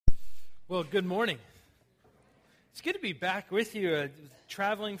Well, good morning. It's good to be back with you.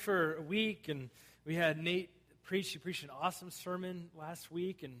 Traveling for a week, and we had Nate preach. He preached an awesome sermon last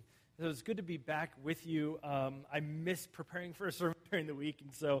week, and it was good to be back with you. I missed preparing for a sermon during the week,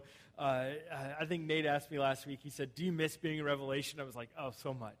 and so I think Nate asked me last week, he said, do you miss being in Revelation? I was like, oh,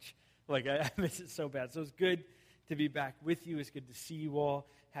 so much. I miss it so bad. So it's good to be back with you. It's good to see you all.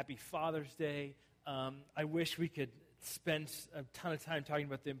 Happy Father's Day. I wish we could spend a ton of time talking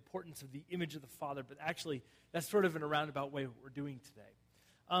about the importance of the image of the Father, but actually that's sort of in a roundabout way what we're doing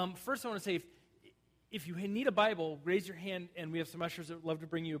today. First I want to say, if you need a Bible, raise your hand, and we have some ushers that would love to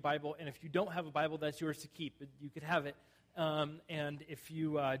bring you a Bible, and if you don't have a Bible, that's yours to keep. You could have it. And if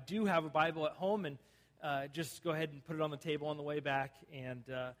you do have a Bible at home, and just go ahead and put it on the table on the way back, and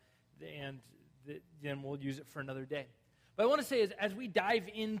then we'll use it for another day. But I want to say, as we dive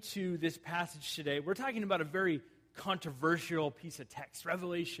into this passage today, we're talking about a very controversial piece of text,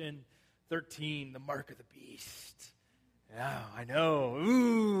 Revelation 13, the mark of the beast. Yeah, I know.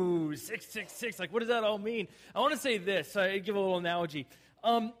 Ooh, 666. What does that all mean? I want to say this. I give a little analogy.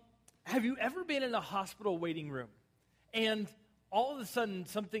 Have you ever been in a hospital waiting room, and all of a sudden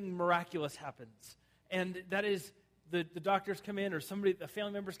something miraculous happens? And that is the doctors come in, or the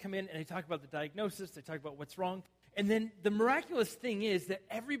family members come in, and they talk about the diagnosis, they talk about what's wrong. And then the miraculous thing is that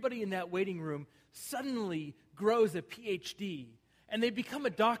everybody in that waiting room suddenly grows a PhD, and they become a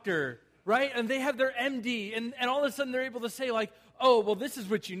doctor, right? And they have their MD, and all of a sudden they're able to say, oh, well, this is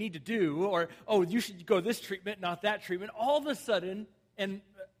what you need to do, or, oh, you should go this treatment, not that treatment. All of a sudden, and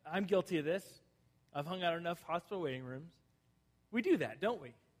I'm guilty of this, I've hung out in enough hospital waiting rooms. We do that, don't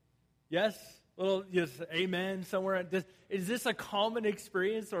we? Yes? Yes, amen somewhere. Is this a common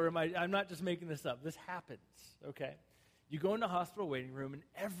experience, or I'm not just making this up? This happens, okay? You go in a hospital waiting room, and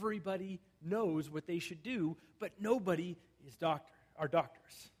everybody knows what they should do, but nobody are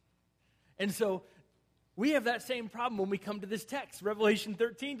doctors. And so we have that same problem when we come to this text, Revelation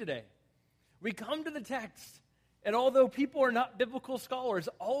 13 today. We come to the text, and although people are not biblical scholars,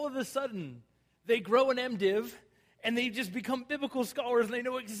 all of a sudden they grow an MDiv, and they just become biblical scholars, and they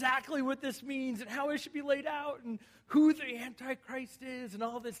know exactly what this means and how it should be laid out and who the Antichrist is and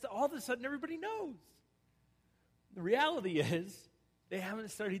all this. All of a sudden, everybody knows. The reality is they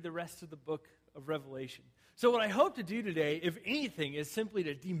haven't studied the rest of the book of Revelation. So what I hope to do today, if anything, is simply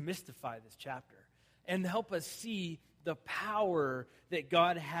to demystify this chapter and help us see the power that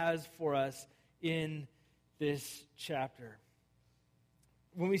God has for us in this chapter.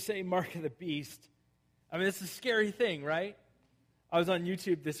 When we say mark of the beast, I mean, it's a scary thing, right? I was on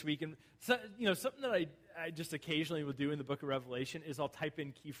YouTube this week, and something that I just occasionally will do in the book of Revelation is I'll type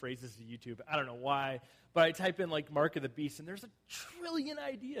in key phrases to YouTube. I don't know why, but I type in mark of the beast, and there's a trillion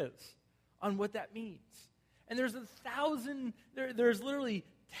ideas on what that means. And there's there's literally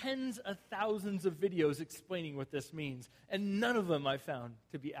tens of thousands of videos explaining what this means, and none of them I found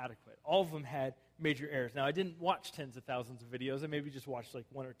to be adequate. All of them had major errors. Now, I didn't watch tens of thousands of videos. I maybe just watched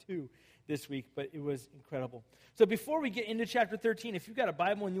one or two this week, but it was incredible. So before we get into chapter 13, if you've got a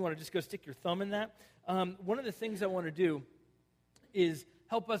Bible and you want to just go stick your thumb in that, one of the things I want to do is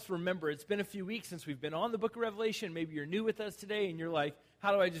help us remember. It's been a few weeks since we've been on the book of Revelation. Maybe you're new with us today, and you're like,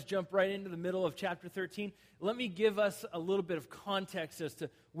 how do I just jump right into the middle of chapter 13? Let me give us a little bit of context as to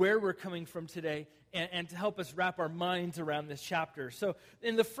where we're coming from today and to help us wrap our minds around this chapter. So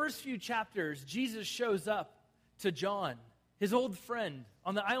in the first few chapters, Jesus shows up to John, his old friend,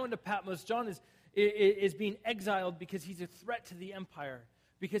 on the island of Patmos. John is being exiled because he's a threat to the empire,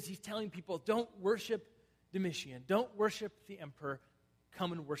 because he's telling people, don't worship Domitian, don't worship the emperor,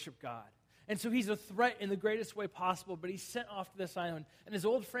 come and worship God. And so he's a threat in the greatest way possible, but he's sent off to this island. And his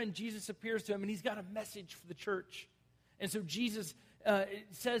old friend Jesus appears to him, and he's got a message for the church. And so Jesus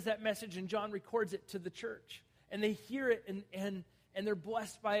says that message, and John records it to the church. And they hear it, and they're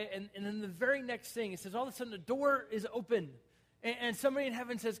blessed by it. And then the very next thing, it says all of a sudden the door is open. And somebody in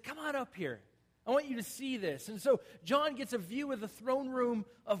heaven says, come on up here. I want you to see this. And so John gets a view of the throne room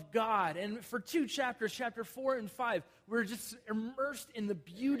of God. And for 2 chapters, chapter 4 and 5, we're just immersed in the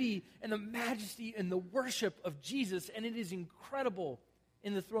beauty and the majesty and the worship of Jesus. And it is incredible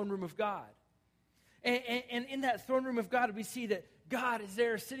in the throne room of God. And in that throne room of God, we see that God is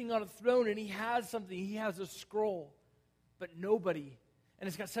there sitting on a throne, and he has something. He has a scroll. But nobody, and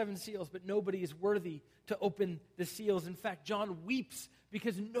it's got 7 seals, but nobody is worthy to open the seals. In fact, John weeps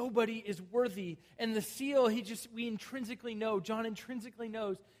because nobody is worthy. And the seal, we intrinsically know, John intrinsically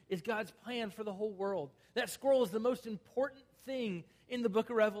knows, is God's plan for the whole world. That scroll is the most important thing in the book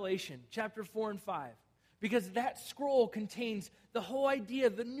of Revelation, chapter 4 and 5. Because that scroll contains the whole idea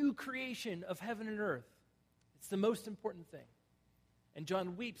of the new creation of heaven and earth. It's the most important thing. And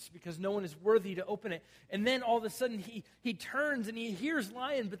John weeps because no one is worthy to open it. And then all of a sudden he turns and he hears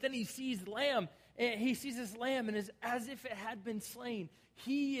lion, but then he sees lamb. And he sees this lamb and is as if it had been slain.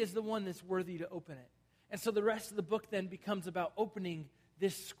 He is the one that's worthy to open it. And so the rest of the book then becomes about opening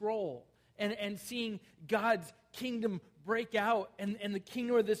this scroll and seeing God's kingdom break out and the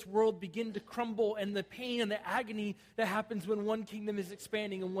kingdom of this world begin to crumble, and the pain and the agony that happens when one kingdom is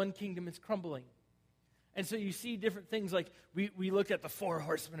expanding and one kingdom is crumbling. And so you see different things like we looked at the 4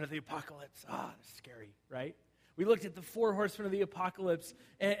 horsemen of the apocalypse. That's scary, right? We looked at the 4 horsemen of the apocalypse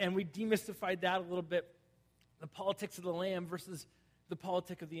and we demystified that a little bit. The politics of the Lamb versus the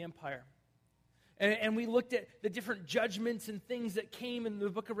politic of the empire. And we looked at the different judgments and things that came in the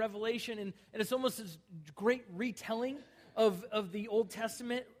book of Revelation. And it's almost this great retelling of the Old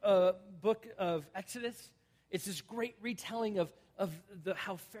Testament book of Exodus. It's this great retelling of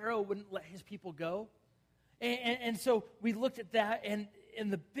how Pharaoh wouldn't let his people go. And so we looked at that, and in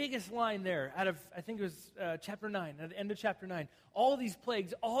the biggest line there, out of, I think it was chapter 9, at the end of chapter 9, all these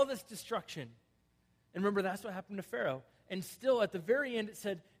plagues, all this destruction. And remember, that's what happened to Pharaoh. And still, at the very end, it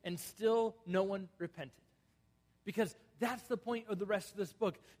said, and still no one repented. Because that's the point of the rest of this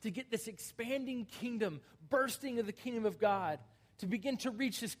book, to get this expanding kingdom, bursting of the kingdom of God, to begin to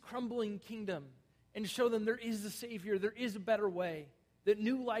reach this crumbling kingdom and show them there is a Savior, there is a better way, that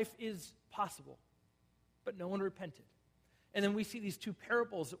new life is possible. But no one repented. And then we see these 2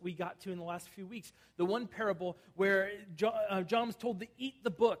 parables that we got to in the last few weeks. The one parable where John was told to eat the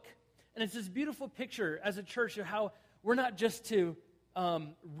book. And it's this beautiful picture as a church of how we're not just to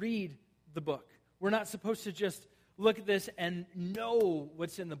read the book. We're not supposed to just look at this and know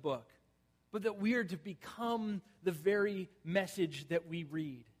what's in the book, but that we are to become the very message that we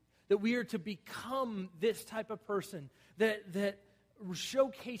read. That we are to become this type of person that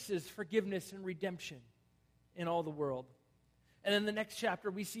showcases forgiveness and redemption in all the world. And in the next chapter,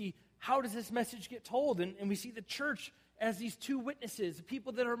 we see how does this message get told? And we see the church as these 2 witnesses,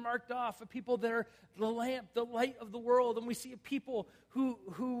 people that are marked off, people that are the lamp, the light of the world. And we see a people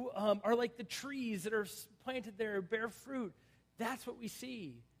who are like the trees that are planted there, bear fruit. That's what we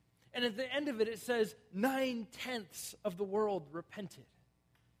see. And at the end of it, it says 9/10 of the world repented.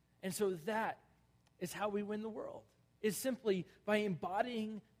 And so that is how we win the world, is simply by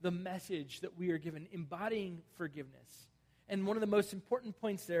embodying the message that we are given, embodying forgiveness. And one of the most important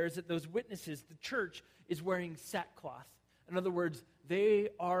points there is that those witnesses, the church, is wearing sackcloth. In other words, they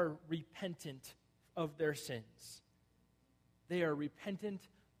are repentant of their sins. They are repentant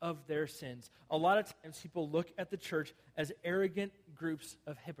of their sins. A lot of times people look at the church as arrogant groups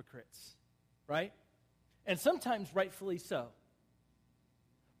of hypocrites, right? And sometimes rightfully so.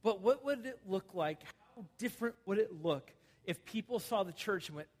 But what would it look like? How different would it look if people saw the church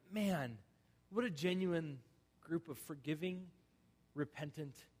and went, man, what a genuine group of forgiving,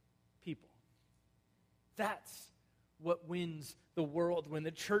 repentant people. That's what wins the world, when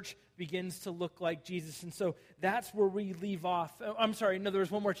the church begins to look like Jesus. And so that's where we leave off. I'm sorry, no, there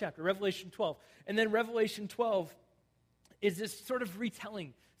was one more chapter, Revelation 12. And then Revelation 12 is this sort of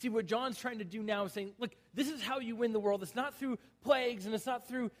retelling. See, what John's trying to do now is saying, look, this is how you win the world. It's not through plagues, and it's not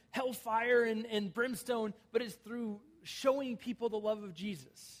through hellfire and brimstone, but it's through showing people the love of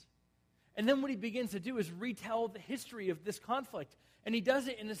Jesus. And then what he begins to do is retell the history of this conflict. And he does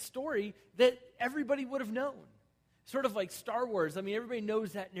it in a story that everybody would have known. Sort of like Star Wars. I mean, everybody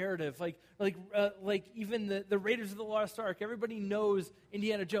knows that narrative. Like even the Raiders of the Lost Ark. Everybody knows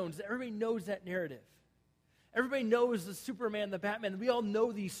Indiana Jones. Everybody knows that narrative. Everybody knows the Superman, the Batman. We all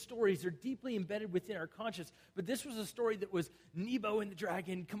know these stories. They're deeply embedded within our conscience. But this was a story that was Nebo and the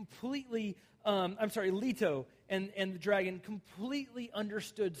dragon completely, Leto and the dragon completely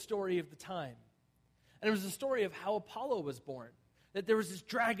understood story of the time. And it was the story of how Apollo was born. That there was this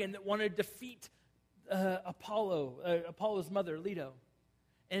dragon that wanted to defeat Apollo's mother, Leto.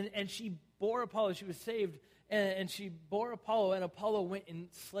 And she bore Apollo. She was saved. And she bore Apollo. And Apollo went and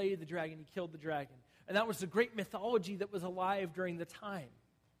slayed the dragon. He killed the dragon. And that was the great mythology that was alive during the time.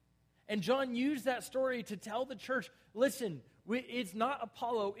 And John used that story to tell the church, listen, it's not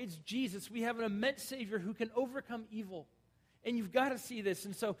Apollo, it's Jesus. We have an immense Savior who can overcome evil. And you've got to see this.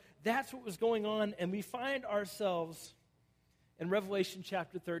 And so that's what was going on. And we find ourselves in Revelation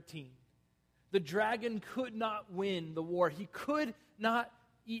chapter 13. The dragon could not win the war. He could not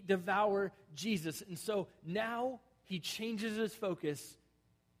devour Jesus. And so now he changes his focus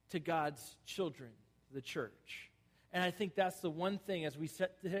to God's children, the church. And I think that's the one thing as we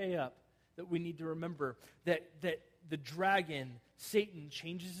set today up that we need to remember, that the dragon, Satan,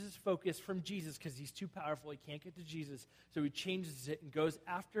 changes his focus from Jesus because he's too powerful. He can't get to Jesus. So he changes it and goes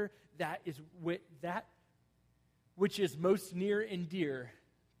after that which is most near and dear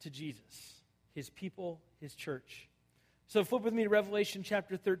to Jesus, his people, his church. So flip with me to Revelation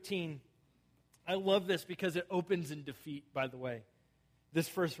chapter 13. I love this because it opens in defeat, by the way. This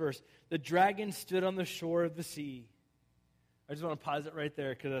first verse, the dragon stood on the shore of the sea. I just want to pause it right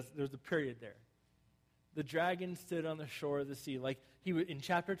there because there's a period there. The dragon stood on the shore of the sea. Like in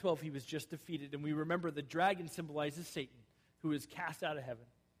chapter 12, he was just defeated. And we remember the dragon symbolizes Satan, who is cast out of heaven.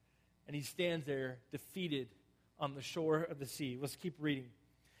 And he stands there defeated on the shore of the sea. Let's keep reading.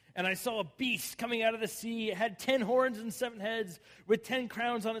 And I saw a beast coming out of the sea. It had 10 horns and 7 heads, with 10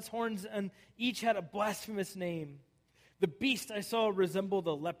 crowns on its horns, and each had a blasphemous name. The beast I saw resembled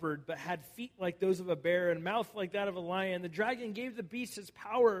a leopard, but had feet like those of a bear and mouth like that of a lion. The dragon gave the beast his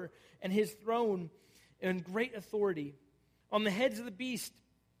power and his throne and great authority. On the heads of the beast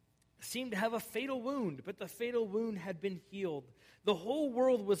seemed to have a fatal wound, but the fatal wound had been healed. The whole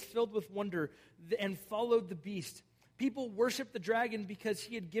world was filled with wonder and followed the beast. People worshiped the dragon because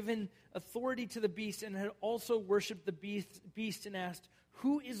he had given authority to the beast and had also worshiped the beast and asked,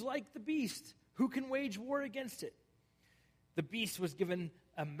 "Who is like the beast? Who can wage war against it?" The beast was given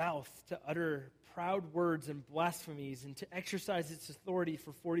a mouth to utter proud words and blasphemies and to exercise its authority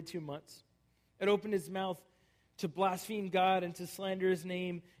for 42 months. It opened its mouth to blaspheme God and to slander his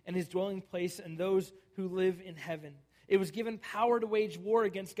name and his dwelling place and those who live in heaven. It was given power to wage war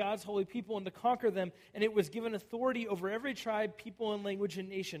against God's holy people and to conquer them, and it was given authority over every tribe, people, and language and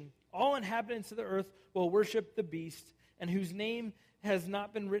nation. All inhabitants of the earth will worship the beast, and whose name has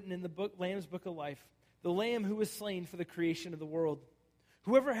not been written in the Lamb's book of life, the Lamb who was slain for the creation of the world.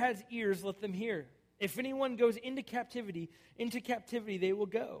 Whoever has ears, let them hear. If anyone goes into captivity they will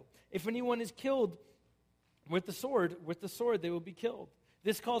go. If anyone is killed with the sword they will be killed.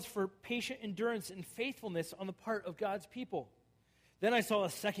 This calls for patient endurance and faithfulness on the part of God's people. Then I saw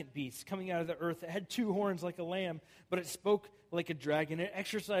a second beast coming out of the earth. It had 2 horns like a lamb, but it spoke like a dragon. It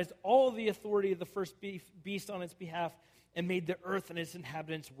exercised all the authority of the first beast on its behalf and made the earth and its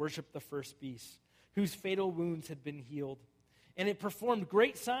inhabitants worship the first beast, whose fatal wounds had been healed. And it performed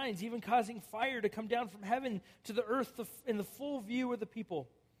great signs, even causing fire to come down from heaven to the earth in the full view of the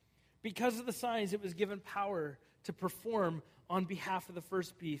people. Because of the signs, it was given power to perform on behalf of the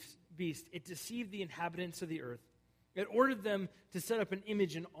first beast. It deceived the inhabitants of the earth. It ordered them to set up an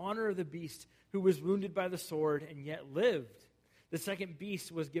image in honor of the beast who was wounded by the sword and yet lived. The second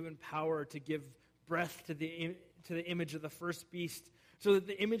beast was given power to give breath to the image of the first beast, so that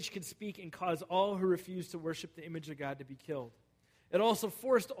the image could speak and cause all who refused to worship the image of God to be killed. It also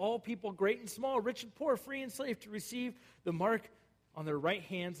forced all people, great and small, rich and poor, free and slave, to receive the mark on their right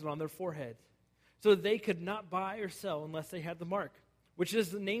hands and on their forehead, so that they could not buy or sell unless they had the mark, which is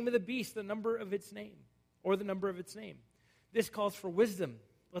the name of the beast, the number of its name. This calls for wisdom.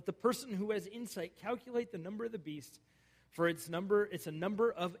 Let the person who has insight calculate the number of the beast, for it's a number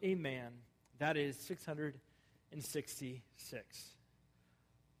of a man. That is 666.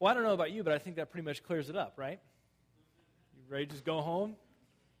 Well, I don't know about you, but I think that pretty much clears it up, right? You ready to just go home?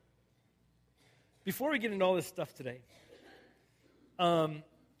 Before we get into all this stuff today,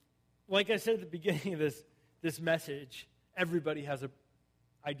 like I said at the beginning of this message, everybody has an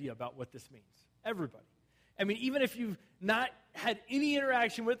idea about what this means. Everybody. I mean, even if you've not had any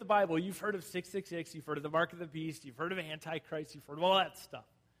interaction with the Bible, you've heard of 666, you've heard of the mark of the beast, you've heard of Antichrist, you've heard of all that stuff.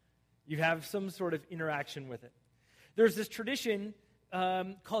 You have some sort of interaction with it. There's this tradition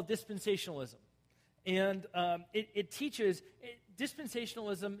called dispensationalism. And it teaches,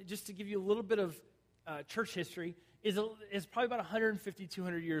 dispensationalism, just to give you a little bit of church history, is probably about 150,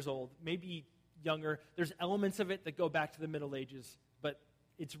 200 years old, maybe younger. There's elements of it that go back to the Middle Ages, but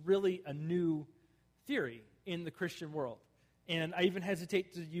it's really a new theory in the Christian world. And I even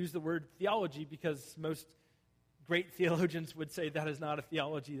hesitate to use the word theology because most great theologians would say that is not a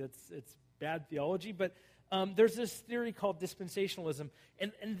theology, it's bad theology. But there's this theory called dispensationalism,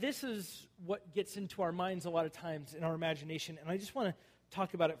 and this is what gets into our minds a lot of times in our imagination, and I just want to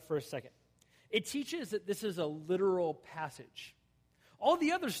talk about it for a second. It teaches that this is a literal passage. All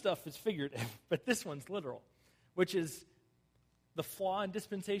the other stuff is figurative, but this one's literal, which is the flaw in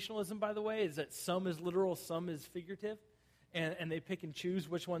dispensationalism, by the way, is that some is literal, some is figurative, and they pick and choose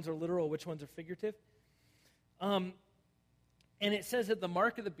which ones are literal, which ones are figurative. And it says that the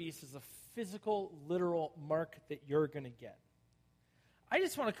mark of the beast is a physical, literal mark that you're going to get. I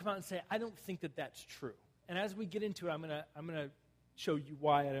just want to come out and say I don't think that that's true. And as we get into it, I'm going to show you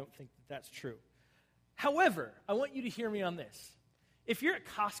why I don't think that that's true. However, I want you to hear me on this. If you're at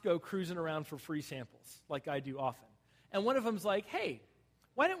Costco cruising around for free samples, like I do often, and one of them's like, hey,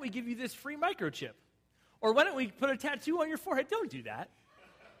 why don't we give you this free microchip? Or why don't we put a tattoo on your forehead? Don't do that.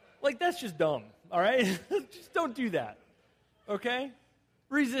 Like, that's just dumb, all right? Just don't do that, okay?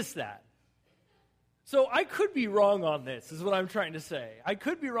 Resist that. So I could be wrong on this, is what I'm trying to say. I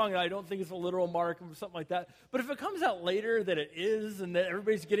could be wrong, and I don't think it's a literal mark or something like that. But if it comes out later that it is and that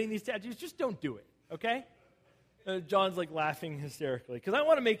everybody's getting these tattoos, just don't do it, okay? John's like laughing hysterically because I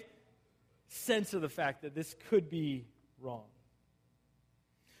want to make sense of the fact that this could be wrong.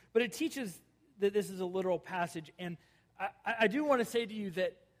 But it teaches that this is a literal passage, and I do want to say to you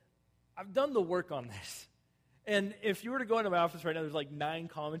that I've done the work on this. And if you were to go into my office right now, there's like 9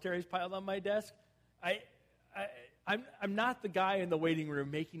 commentaries piled on my desk. I'm not the guy in the waiting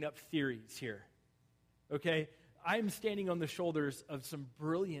room making up theories here, okay? I'm standing on the shoulders of some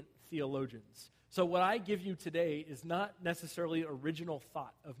brilliant theologians. So what I give you today is not necessarily original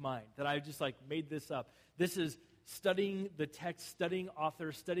thought of mine, that I just like made this up. This is studying the text, studying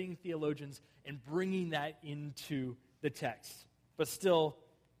authors, studying theologians, and bringing that into the text. But still,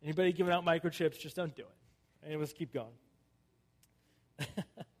 anybody giving out microchips, just don't do it. And let's keep going.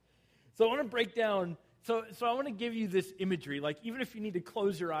 So I want to break down, so I want to give you this imagery. Like, even if you need to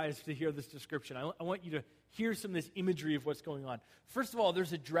close your eyes to hear this description, I want you to hear some of this imagery of what's going on. First of all,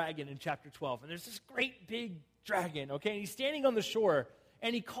 there's a dragon in chapter 12, and there's this great big dragon, okay? And he's standing on the shore,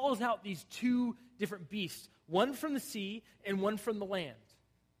 and he calls out these 2 different beasts, one from the sea and one from the land,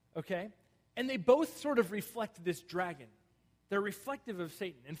 okay? And they both sort of reflect this dragon. They're reflective of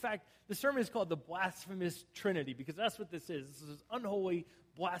Satan. In fact, the sermon is called the Blasphemous Trinity because that's what this is. This is this unholy,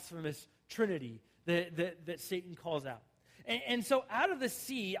 blasphemous Trinity that Satan calls out. And so out of the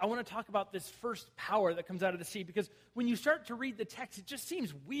sea, I want to talk about this first power that comes out of the sea because when you start to read the text, it just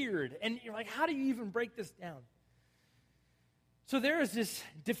seems weird. And you're like, how do you even break this down? So there is this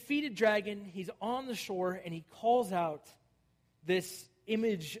defeated dragon. He's on the shore, and he calls out this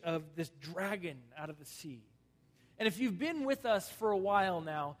image of this dragon out of the sea. And if you've been with us for a while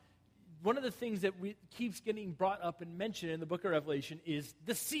now, one of the things that keeps getting brought up and mentioned in the book of Revelation is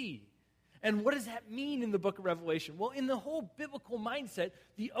the sea. And what does that mean in the book of Revelation? Well, in the whole biblical mindset,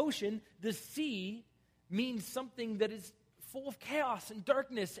 the ocean, the sea, means something that is full of chaos and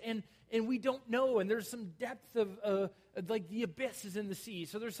darkness, and we don't know, and there's some depth of, like the abyss is in the sea.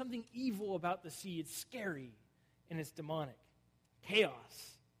 So there's something evil about the sea. It's scary, and it's demonic. Chaos.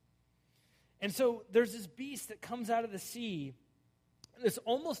 And so there's this beast that comes out of the sea, and it's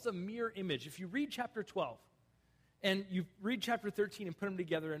almost a mirror image. If you read chapter 12, and you read chapter 13 and put them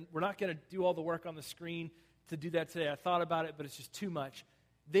together, and we're not going to do all the work on the screen to do that today. I thought about it, but it's just too much.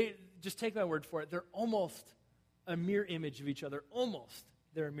 Just take my word for it. They're almost a mirror image of each other. Almost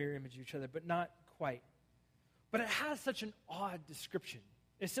they're a mirror image of each other, but not quite. But it has such an odd description.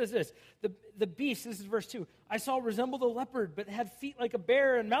 It says this, the beast, this is verse 2, I saw resembled a leopard, but had feet like a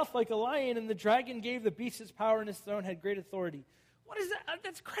bear and mouth like a lion, and the dragon gave the beast his power, and his throne had great authority. What is that?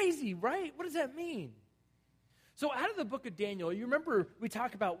 That's crazy, right? What does that mean? So out of the book of Daniel, you remember we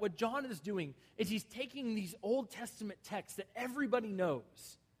talk about what John is doing is he's taking these Old Testament texts that everybody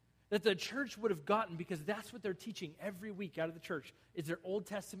knows, that the church would have gotten because that's what they're teaching every week out of the church is their Old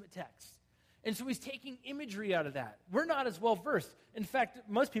Testament texts. And so he's taking imagery out of that. We're not as well versed. In fact,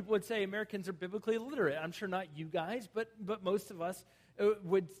 most people would say Americans are biblically illiterate. I'm sure not you guys, but most of us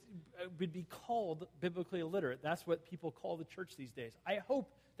would be called biblically illiterate. That's what people call the church these days. I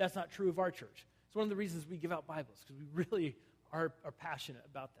hope that's not true of our church. It's one of the reasons we give out Bibles, because we really are passionate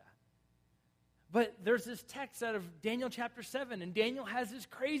about that. But there's this text out of Daniel chapter 7, and Daniel has this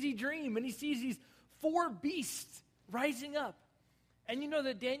crazy dream, and he sees these 4 beasts rising up. And you know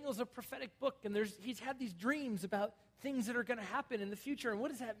that Daniel's a prophetic book, and he's had these dreams about things that are going to happen in the future, and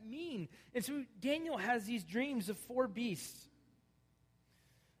what does that mean? And so Daniel has these dreams of 4 beasts.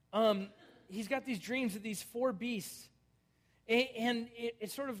 He's got these dreams of these 4 beasts, and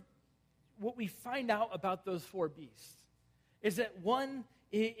it's sort of what we find out about those 4 beasts is that one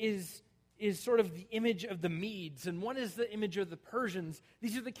is sort of the image of the Medes, and one is the image of the Persians.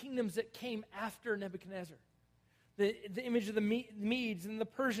 These are the kingdoms that came after Nebuchadnezzar. The image of the Medes and the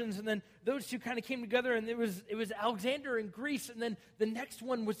Persians, and then those 2 kind of came together, and it was Alexander in Greece, and then the next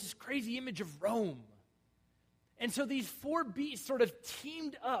one was this crazy image of Rome. And so these 4 beasts sort of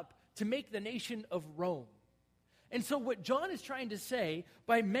teamed up to make the nation of Rome. And so what John is trying to say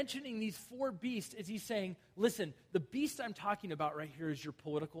by mentioning these 4 beasts is he's saying, listen, the beast I'm talking about right here is your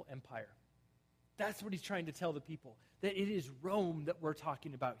political empire. That's what he's trying to tell the people, that it is Rome that we're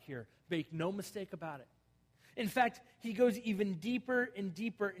talking about here. Make no mistake about it. In fact, he goes even deeper and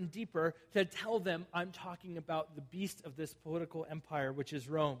deeper and deeper to tell them I'm talking about the beast of this political empire, which is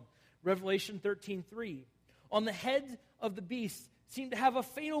Rome. Revelation 13:3. on the head of the beast seemed to have a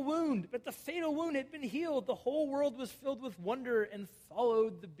fatal wound, but the fatal wound had been healed. The whole world was filled with wonder and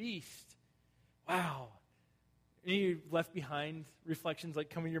followed the beast. Wow. Any Left Behind reflections like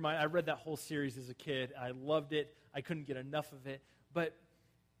come in your mind? I read that whole series as a kid. I loved it. I couldn't get enough of it. But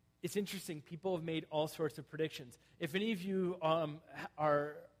it's interesting. People have made all sorts of predictions. If any of you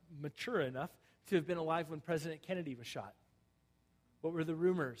are mature enough to have been alive when President Kennedy was shot, what were the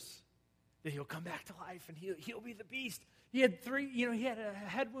rumors? That he'll come back to life and he'll be the beast. He had he had a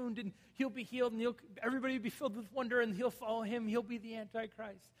head wound and he'll be healed and everybody will be filled with wonder and he'll follow him. He'll be the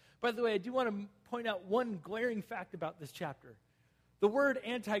Antichrist. By the way, I do want to point out one glaring fact about this chapter. The word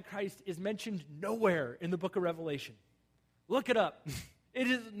Antichrist is mentioned nowhere in the book of Revelation. Look it up. It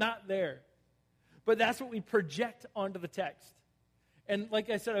is not there. But that's what we project onto the text. And like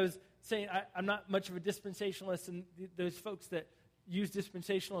I said, I was saying, I'm not much of a dispensationalist, and those folks that use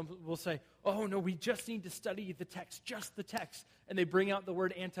dispensational will say, oh, no, we just need to study the text, just the text. And they bring out the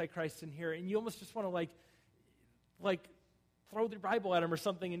word Antichrist in here. And you almost just want to like throw the Bible at them or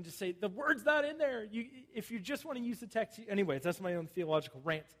something and just say, the word's not in there. If you just want to use the text. Anyways, that's my own theological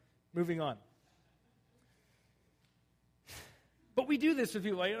rant. Moving on. But we do this with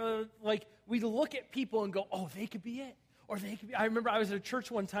people. Like we look at people and go, oh, they could be it. Or they could be. I remember I was at a church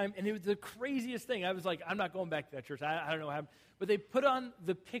one time, and it was the craziest thing. I was like, I'm not going back to that church. I don't know what happened. But they put on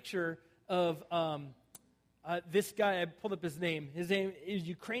the picture of this guy. I pulled up his name. His name is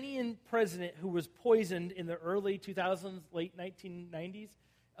Ukrainian president who was poisoned in the early 2000s, late 1990s.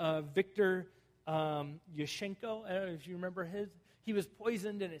 Viktor Yushchenko. I don't know if you remember his. He was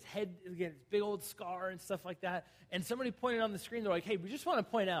poisoned, and his head, again, this big old scar and stuff like that. And somebody pointed on the screen. They're like, hey, we just want to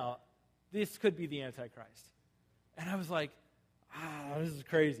point out this could be the Antichrist. And I was like, this is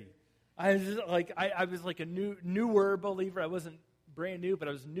crazy. I was like a newer believer. I wasn't brand new, but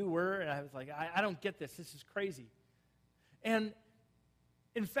I was newer, and I was like, I don't get this. This is crazy. And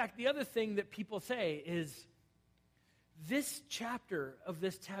in fact, the other thing that people say is this chapter of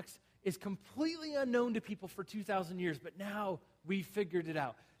this text is completely unknown to people for 2,000 years, but now we figured it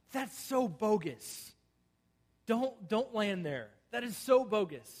out. That's so bogus. Don't land there. That is so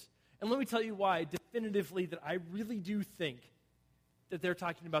bogus. And let me tell you why, definitively, that I really do think that they're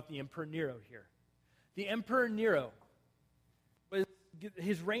talking about the Emperor Nero here. The Emperor Nero,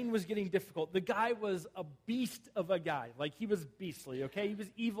 his reign was getting difficult. The guy was a beast of a guy. Like, he was beastly, okay? He was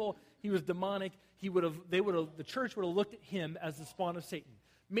evil. He was demonic. The church would have looked at him as the spawn of Satan.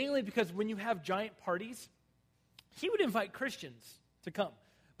 Mainly because when you have giant parties, he would invite Christians to come.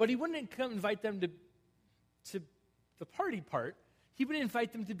 But he wouldn't come invite them to the party part. He would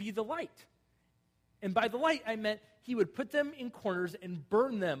invite them to be the light. And by the light, I meant he would put them in corners and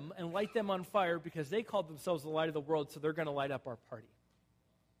burn them and light them on fire because they called themselves the light of the world, so they're going to light up our party.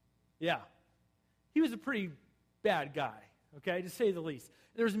 Yeah. He was a pretty bad guy, okay, to say the least.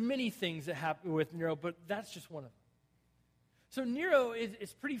 There's many things that happened with Nero, but that's just one of them. So Nero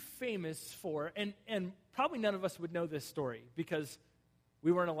is pretty famous for, and probably none of us would know this story because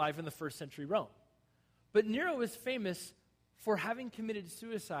we weren't alive in the first century Rome. But Nero is famous for having committed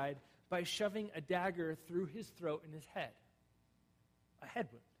suicide by shoving a dagger through his throat and his head. A head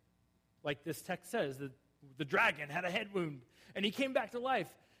wound. Like this text says, the dragon had a head wound, and he came back to life.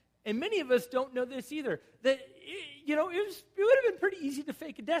 And many of us don't know this either. That, it would have been pretty easy to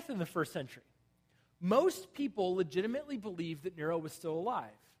fake a death in the first century. Most people legitimately believed that Nero was still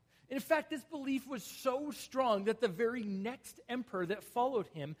alive. In fact, this belief was so strong that the very next emperor that followed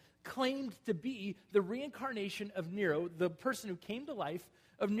him claimed to be the reincarnation of Nero, the person who came to life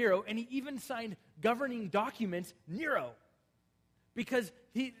of Nero, and he even signed governing documents, Nero, because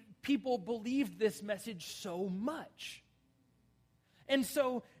people believed this message so much. And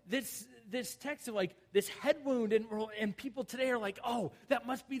so this text of like this head wound, and people today are like, oh, that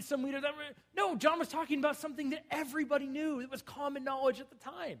must be some leader. No, John was talking about something that everybody knew. It was common knowledge at the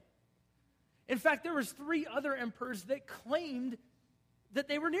time. In fact, there was 3 other emperors that claimed that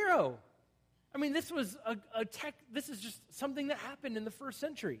they were Nero. I mean, this was this is just something that happened in the first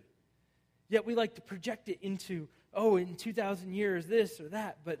century. Yet we like to project it into, in 2,000 years, this or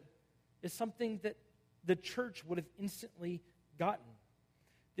that, but it's something that the church would have instantly gotten.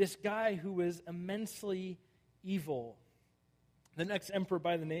 This guy who was immensely evil. The next emperor,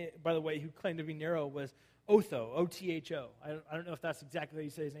 by the way, who claimed to be Nero was Otho, O-T-H-O. I don't know if that's exactly how you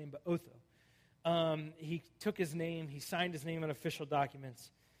say his name, but Otho. He took his name, he signed his name on official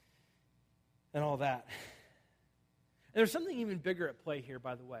documents, and all that. And there's something even bigger at play here,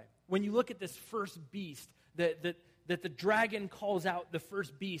 by the way. When you look at this first beast, that the dragon calls out the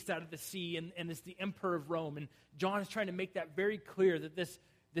first beast out of the sea, and it's the emperor of Rome, and John is trying to make that very clear that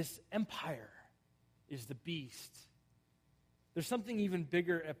this empire is the beast. There's something even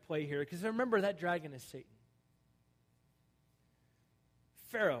bigger at play here, because remember, that dragon is Satan.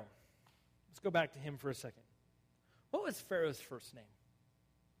 Pharaoh. Let's go back to him for a second. What was Pharaoh's first name?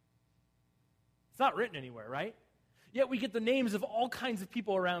 It's not written anywhere, right? Yet we get the names of all kinds of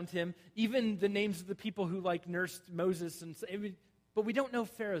people around him, even the names of the people who nursed Moses, but we don't know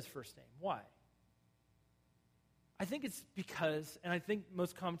Pharaoh's first name. Why? I think it's because, and I think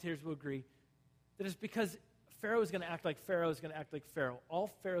most commentators will agree, that it's because Pharaoh is going to act like Pharaoh is going to act like Pharaoh. All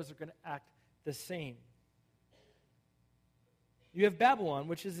pharaohs are going to act the same. You have Babylon,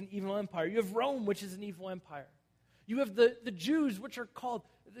 which is an evil empire. You have Rome, which is an evil empire. You have the Jews, which are called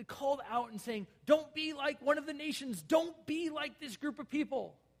out and saying, don't be like one of the nations. Don't be like this group of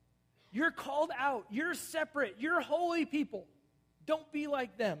people. You're called out. You're separate. You're holy people. Don't be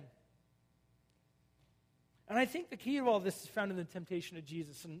like them. And I think the key of all this is found in the temptation of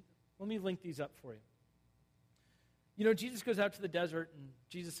Jesus. And let me link these up for you. You know, Jesus goes out to the desert, and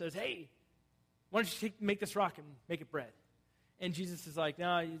Jesus says, hey, why don't you make this rock and make it bread? And Jesus is like, no,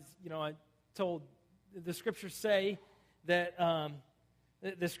 I told, the scriptures say that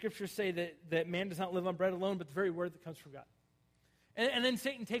that man does not live on bread alone, but the very word that comes from God. And then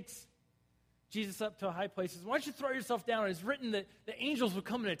Satan takes Jesus up to a high place and says, why don't you throw yourself down? It's written that the angels will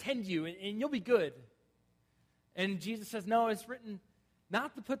come and attend you, and you'll be good. And Jesus says, no, it's written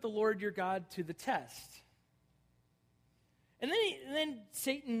not to put the Lord your God to the test. And then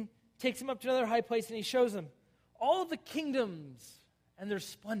Satan takes him up to another high place, and he shows him all the kingdoms and their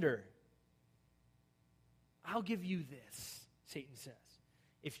splendor. I'll give you this, Satan says,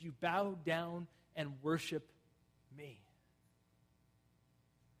 if you bow down and worship me.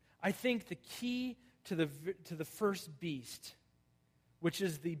 I think the key to the first beast, which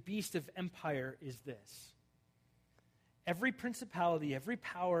is the beast of empire, is this. Every principality, every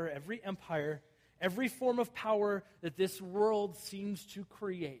power, every empire, every form of power that this world seems to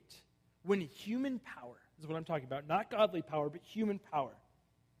create, when human power, is what I'm talking about, not godly power, but human power.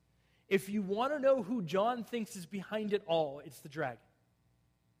 If you want to know who John thinks is behind it all, it's the dragon.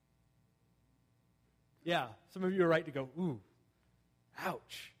 Yeah, some of you are right to go, ooh,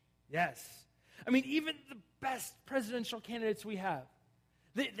 ouch, yes. I mean, even the best presidential candidates we have,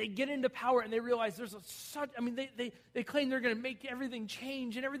 they get into power and they realize they claim they're going to make everything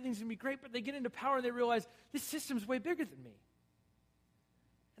change and everything's going to be great, but they get into power and they realize this system's way bigger than me.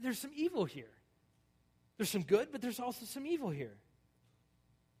 And there's some evil here. There's some good, but there's also some evil here.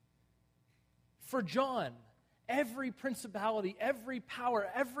 For John, every principality, every power,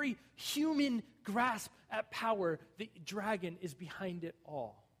 every human grasp at power, the dragon is behind it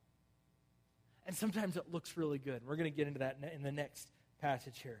all. And sometimes it looks really good. We're going to get into that in the next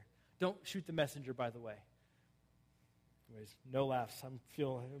passage here. Don't shoot the messenger, by the way. Anyways, no laughs. I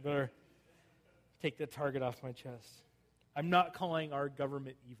better take the target off my chest. I'm not calling our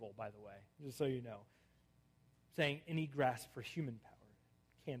government evil, by the way, just so you know. I'm saying any grasp for human power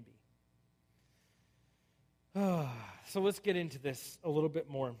can be. So let's get into this a little bit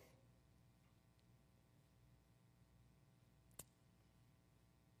more.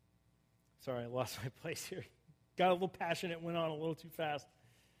 Sorry, I lost my place here. Got a little passionate, went on a little too fast.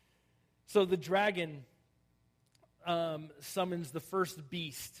 So the dragon summons the first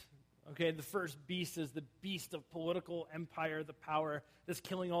beast. Okay, the first beast is the beast of political empire, the power that's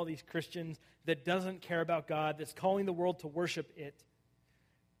killing all these Christians, that doesn't care about God, that's calling the world to worship it.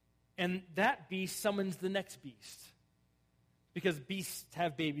 And that beast summons the next beast. Because beasts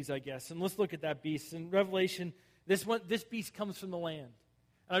have babies, I guess. And let's look at that beast. In Revelation, this beast comes from the land.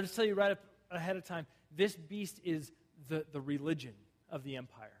 And I'll just tell you right up ahead of time, this beast is the religion of the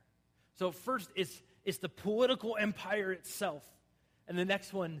empire. So first, it's the political empire itself. And the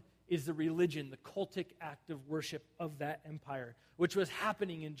next one is the religion, the cultic act of worship of that empire, which was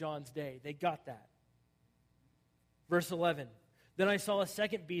happening in John's day. They got that. Verse 11. Then I saw a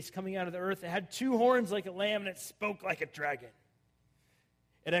second beast coming out of the earth. It had 2 horns like a lamb, and it spoke like a dragon.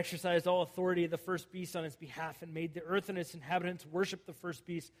 It exercised all authority of the first beast on its behalf and made the earth and its inhabitants worship the first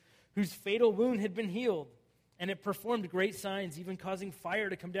beast, whose fatal wound had been healed. And it performed great signs, even causing fire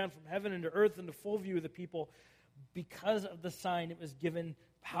to come down from heaven into earth into full view of the people. Because of the sign, it was given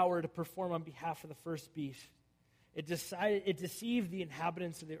power to perform on behalf of the first beast. It deceived the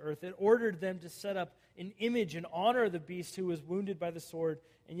inhabitants of the earth. It ordered them to set up an image in honor of the beast who was wounded by the sword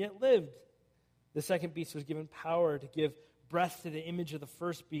and yet lived. The second beast was given power to give breath to the image of the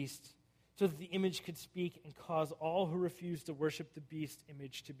first beast, so that the image could speak and cause all who refused to worship the beast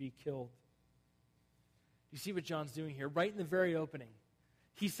image to be killed. You see what John's doing here? Right in the very opening,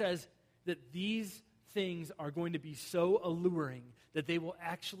 he says that these things are going to be so alluring that they will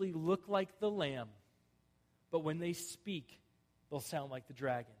actually look like the lamb. but when they speak, they'll sound like the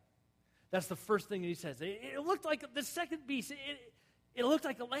dragon. That's the first thing that he says. It looked like the second beast. It looked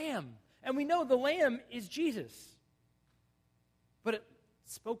like a lamb. And we know the lamb is Jesus. But it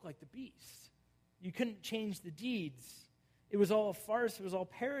spoke like the beast. You couldn't change the deeds. It was all a farce. It was all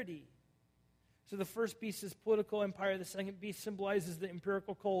parody. So the first beast is political empire. The second beast symbolizes the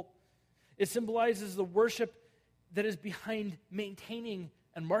empirical cult. It symbolizes the worship that is behind maintaining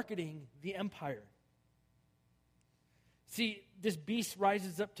and marketing the empire. See, this beast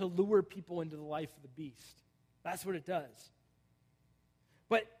rises up to lure people into the life of the beast. That's what it does.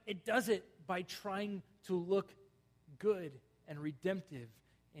 But it does it by trying to look good and redemptive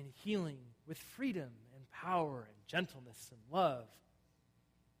and healing with freedom and power and gentleness and love.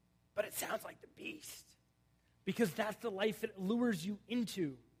 But it sounds like the beast because that's the life it lures you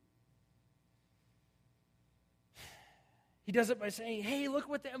into. He does it by saying, hey, look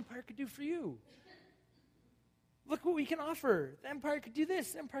what the empire could do for you. Look what we can offer. The empire could do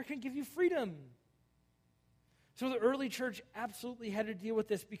this. The empire can give you freedom. So the early church absolutely had to deal with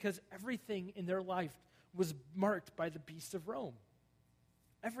this because everything in their life was marked by the beast of Rome.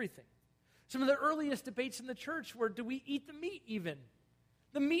 Everything. Some of the earliest debates in the church were, do we eat the meat even?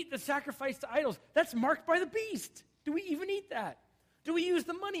 The meat that's sacrificed to idols, that's marked by the beast. Do we even eat that? Do we use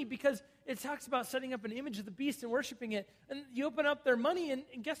the money? Because it talks about setting up an image of the beast and worshiping it. And you open up their money and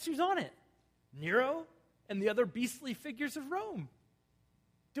guess who's on it? Nero and the other beastly figures of Rome.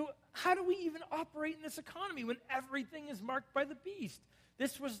 How do we even operate in this economy when everything is marked by the beast?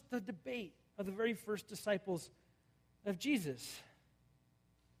 This was the debate of the very first disciples of Jesus.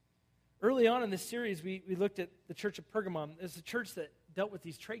 Early on in this series, we looked at the church of Pergamum. It's a church that dealt with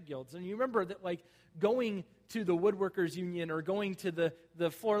these trade guilds. And you remember that, like, going to the woodworkers union or going to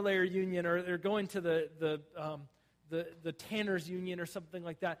the floor layer union or going to the tanners union or something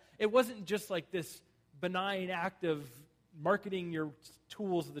like that, it wasn't just like this benign act of marketing your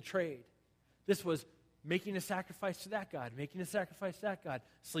tools of the trade. This was making a sacrifice to that god, making a sacrifice to that god,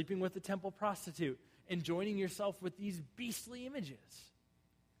 sleeping with the temple prostitute, and joining yourself with these beastly images.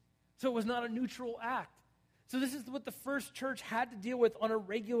 So it was not a neutral act. So this is what the first church had to deal with on a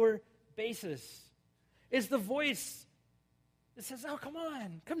regular basis. It's the voice that says, oh, come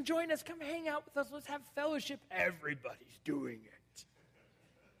on, come join us, come hang out with us, let's have fellowship. Everybody's doing it.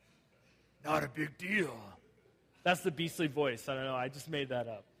 Not a big deal. That's the beastly voice. I don't know, I just made that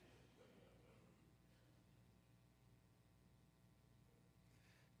up.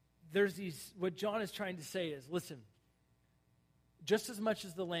 What John is trying to say is, listen, just as much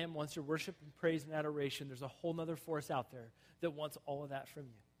as the Lamb wants your worship and praise and adoration, there's a whole other force out there that wants all of that from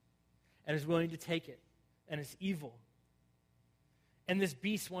you and is willing to take it, and it's evil. And this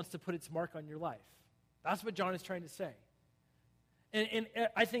beast wants to put its mark on your life. That's what John is trying to say. And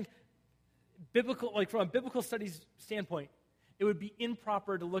I think from a biblical studies standpoint, it would be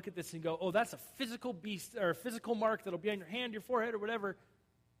improper to look at this and go, oh, that's a physical beast or a physical mark that'll be on your hand, your forehead, or whatever,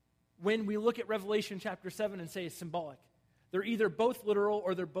 when we look at Revelation chapter 7 and say it's symbolic. They're either both literal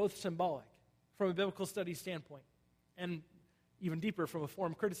or they're both symbolic from a biblical studies standpoint. And even deeper from a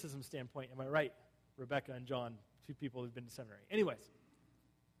form criticism standpoint. Am I right? Rebecca and John, two people who've been to seminary. Anyways,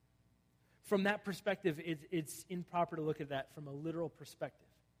 from that perspective, it's improper to look at that from a literal perspective.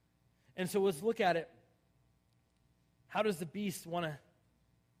 And so let's look at it. How does the beast want to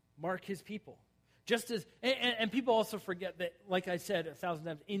mark his people? Just as, and people also forget that, like I said 1,000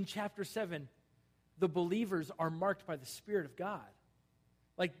 times, in chapter 7, the believers are marked by the Spirit of God.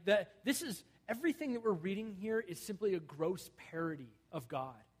 Like that, everything that we're reading here is simply a gross parody of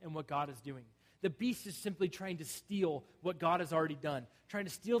God and what God is doing. The beast is simply trying to steal what God has already done, trying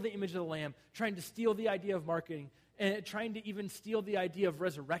to steal the image of the Lamb, trying to steal the idea of marketing, and trying to even steal the idea of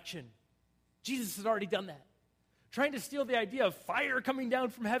resurrection. Jesus has already done that. Trying to steal the idea of fire coming down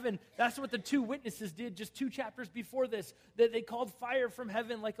from heaven. That's what the two witnesses did just 2 chapters before this, that they called fire from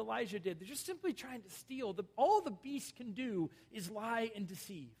heaven like Elijah did. They're just simply trying to steal. All the beast can do is lie and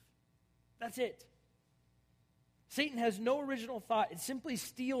deceive. That's it. Satan has no original thought. It simply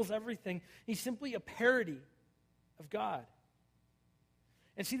steals everything. He's simply a parody of God.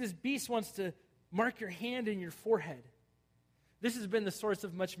 And see, this beast wants to mark your hand and your forehead. This has been the source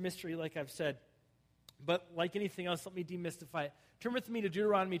of much mystery, like I've said. But like anything else, let me demystify it. Turn with me to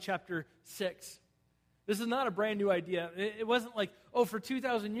Deuteronomy chapter 6. This is not a brand new idea. It wasn't like, for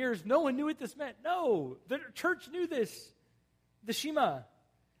 2,000 years, no one knew what this meant. No, the church knew this. The Shema.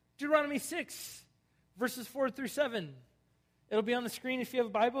 Deuteronomy 6, verses 4 through 7. It'll be on the screen if you have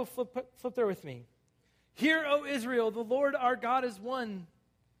a Bible. Flip there with me. Hear, O Israel, the Lord our God is one.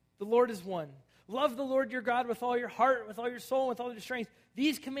 The Lord is one. Love the Lord your God with all your heart, with all your soul, with all your strength.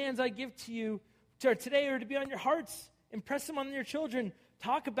 These commands I give to you today or to be on your hearts. Impress them on your children.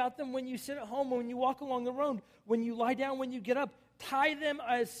 Talk about them when you sit at home, when you walk along the road, when you lie down, when you get up. Tie them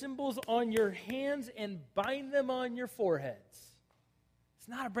as symbols on your hands and bind them on your foreheads. It's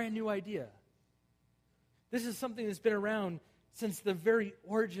not a brand new idea. This is something that's been around since the very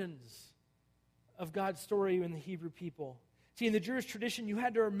origins of God's story in the Hebrew people. See, in the Jewish tradition, you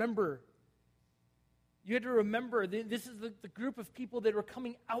had to remember, this is the group of people that were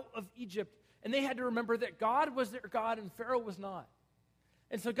coming out of Egypt, and they had to remember that God was their God and Pharaoh was not.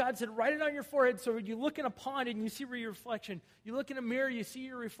 And so God said, write it on your forehead, so when you look in a pond and you see your reflection, you look in a mirror, you see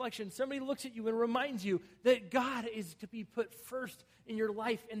your reflection, somebody looks at you and reminds you that God is to be put first in your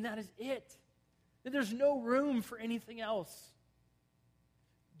life, and that is it. That there's no room for anything else.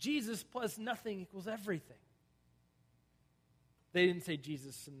 Jesus plus nothing equals everything. They didn't say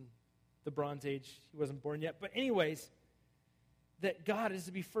Jesus in the Bronze Age. He wasn't born yet. But anyways, that God is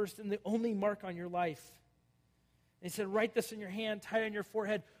to be first and the only mark on your life. And he said, write this in your hand, tie it on your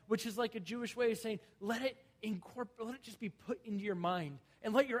forehead, which is like a Jewish way of saying, let it just be put into your mind.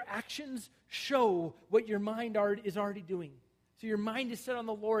 And let your actions show what your mind is already doing. So your mind is set on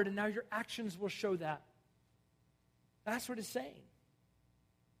the Lord, and now your actions will show that. That's what it's saying.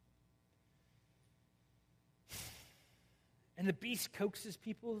 And the beast coaxes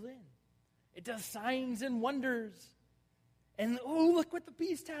people in. It does signs and wonders. And look what the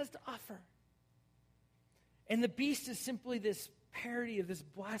beast has to offer. And the beast is simply this parody of this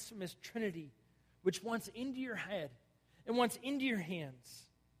blasphemous trinity, which wants into your head and wants into your hands.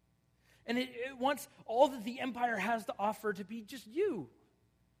 And it wants all that the empire has to offer to be just you.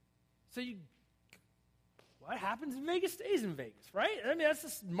 So what happens in Vegas stays in Vegas, right? I mean,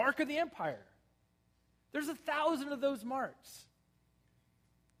 that's the mark of the empire. There's 1,000 of those marks.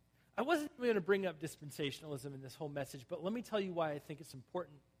 I wasn't going to bring up dispensationalism in this whole message, but let me tell you why I think it's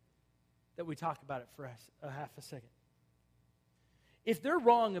important that we talk about it for a half a second. If they're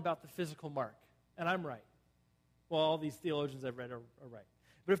wrong about the physical mark, and I'm right, well, all these theologians I've read are right.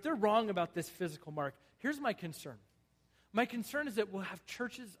 But if they're wrong about this physical mark, here's my concern. My concern is that we'll have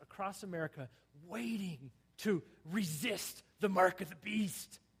churches across America waiting to resist the mark of the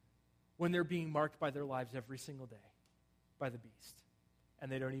beast when they're being marked by their lives every single day by the beast,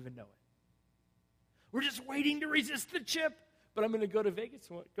 and they don't even know it. We're just waiting to resist the chip, but I'm going to go to Vegas,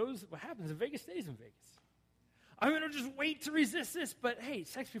 and what happens in Vegas stays in Vegas. I'm going to just wait to resist this, but hey,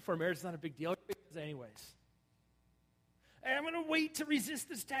 sex before marriage is not a big deal anyways. And I'm going to wait to resist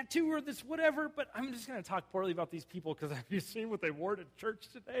this tattoo or this whatever, but I'm just going to talk poorly about these people because have you seen what they wore to church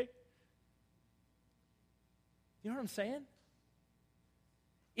today? You know what I'm saying?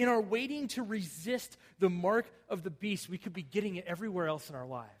 In our waiting to resist the mark of the beast, we could be getting it everywhere else in our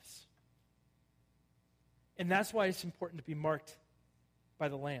lives. And that's why it's important to be marked by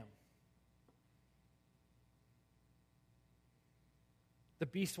the Lamb. The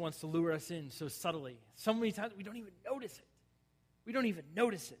beast wants to lure us in so subtly. So many times we don't even notice it. We don't even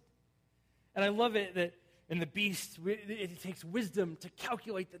notice it. And I love it that in the beast, it takes wisdom to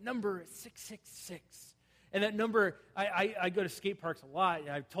calculate the number 666. And that number, I go to skate parks a lot.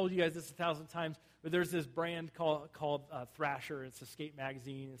 I've told you guys this 1,000 times, but there's this brand called Thrasher. It's a skate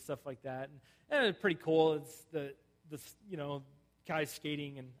magazine and stuff like that. And it's pretty cool. It's the guys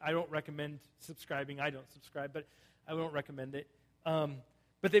skating, and I don't recommend subscribing. I don't subscribe, but I don't recommend it.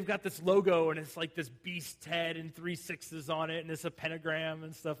 But they've got this logo, and it's like this beast's head and 3 6s on it, and it's a pentagram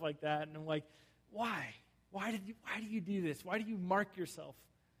and stuff like that. And I'm like, why? Why do you do this? Why do you mark yourself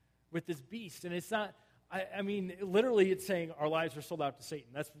with this beast? And it's not, I mean, literally it's saying our lives are sold out to Satan.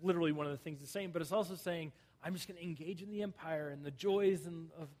 That's literally one of the things it's saying. But it's also saying, I'm just going to engage in the empire and the joys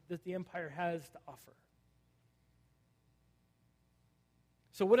that the empire has to offer.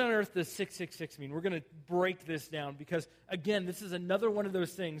 So what on earth does 666 mean? We're going to break this down because, again, this is another one of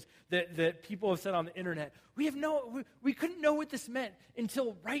those things that people have said on the internet. We couldn't know what this meant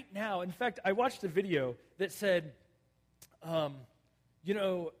until right now. In fact, I watched a video that said,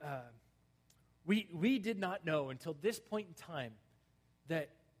 we did not know until this point in time that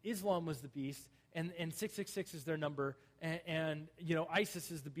Islam was the beast and 666 is their number, and ISIS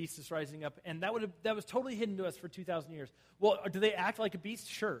is the beast that's rising up, and that was totally hidden to us for 2,000 years. Well, do they act like a beast?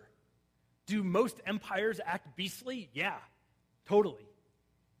 Sure. Do most empires act beastly? Yeah, totally.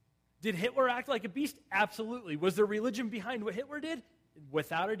 Did Hitler act like a beast? Absolutely. Was there religion behind what Hitler did?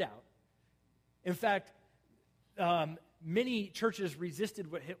 Without a doubt. In fact, many churches resisted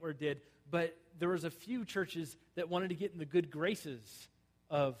what Hitler did, but there was a few churches that wanted to get in the good graces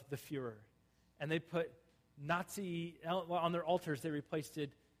of the Fuhrer. And they put Nazi, on their altars, they replaced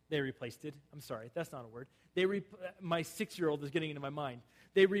it, I'm sorry, that's not a word. My 6-year-old is getting into my mind.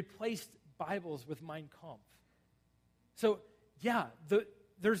 They replaced Bibles with Mein Kampf. So, yeah,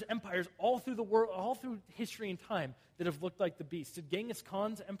 there's empires all through the world, all through history and time that have looked like the beast. Did Genghis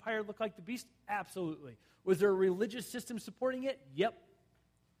Khan's empire look like the beast? Absolutely. Was there a religious system supporting it? Yep.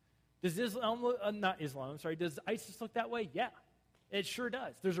 Does does ISIS look that way? Yeah, it sure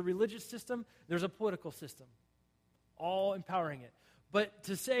does. There's a religious system, there's a political system, all empowering it. But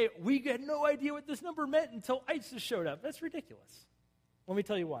to say, we had no idea what this number meant until ISIS showed up, that's ridiculous. Let me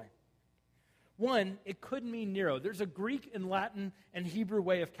tell you why. One, it could mean Nero. There's a Greek and Latin and Hebrew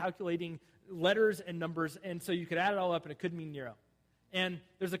way of calculating letters and numbers, and so you could add it all up, and it could mean Nero. And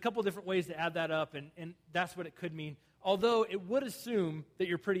there's a couple different ways to add that up, and that's what it could mean, although it would assume that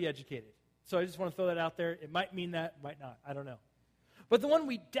you're pretty educated. So I just want to throw that out there. It might mean that, might not. I don't know. But the one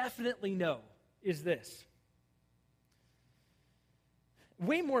we definitely know is this.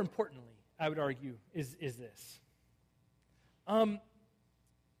 Way more importantly, I would argue, is this.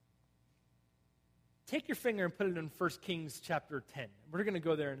 Take your finger and put it in 1 Kings chapter 10. We're going to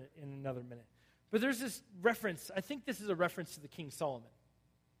go there in another minute. But there's this reference. I think this is a reference to the King Solomon.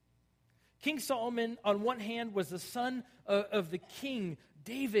 King Solomon, on one hand, was the son of the king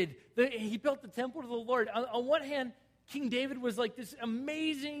David. He built the temple to the Lord. On one hand, King David was like this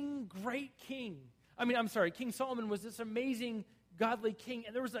amazing, great king. King Solomon was this amazing, godly king.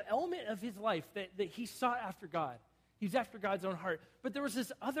 And there was an element of his life that he sought after God. He was after God's own heart. But there was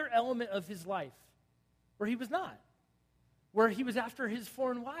this other element of his life where he was not, where he was after his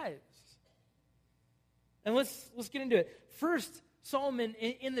foreign wives. And let's get into it. First, Solomon,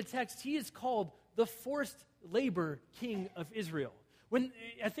 in the text, he is called the forced labor king of Israel.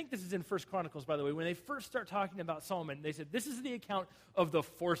 I think this is in 1 Chronicles, by the way, when they first start talking about Solomon, they said, this is the account of the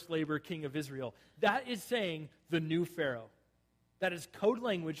forced labor king of Israel. That is saying the new Pharaoh. That is code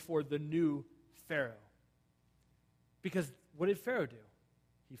language for the new Pharaoh. Because what did Pharaoh do?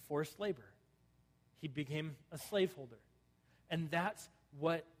 He forced labor. He became a slaveholder. And that's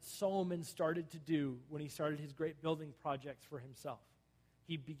what Solomon started to do when he started his great building projects for himself.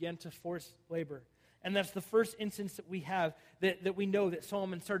 He began to force labor. And that's the first instance that we have that we know that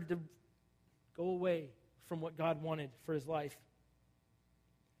Solomon started to go away from what God wanted for his life.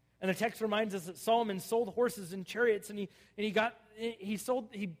 And the text reminds us that Solomon sold horses and chariots, and he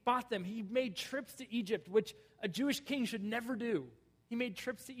bought them. He made trips to Egypt, which a Jewish king should never do. He made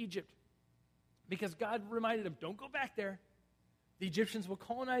trips to Egypt because God reminded him, don't go back there. The Egyptians will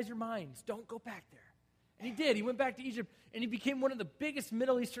colonize your minds. Don't go back there. And he did. He went back to Egypt, and he became one of the biggest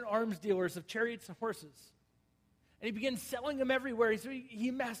Middle Eastern arms dealers of chariots and horses. And he began selling them everywhere. So he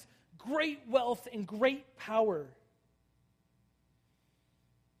amassed great wealth and great power.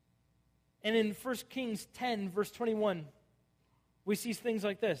 And in 1 Kings 10, verse 21, we see things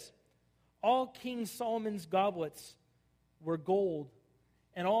like this. All King Solomon's goblets were gold,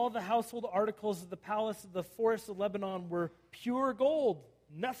 and all the household articles of the palace of the forest of Lebanon were pure gold.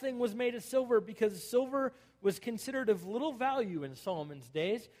 Nothing was made of silver, because silver was considered of little value in Solomon's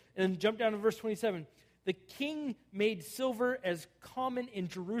days. And jump down to verse 27. The king made silver as common in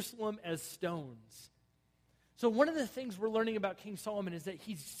Jerusalem as stones. So one of the things we're learning about King Solomon is that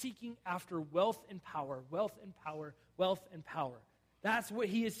he's seeking after wealth and power, wealth and power, wealth and power. That's what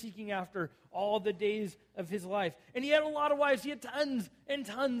he is seeking after all the days of his life. And he had a lot of wives. He had tons and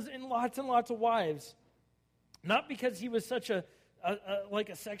tons and lots of wives. Not because he was such a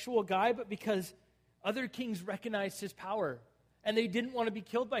sexual guy, but because other kings recognized his power. And they didn't want to be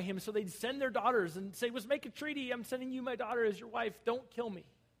killed by him, so they'd send their daughters and say, let's make a treaty. I'm sending you my daughter as your wife. Don't kill me.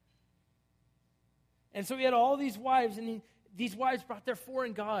 And so he had all these wives, and these wives brought their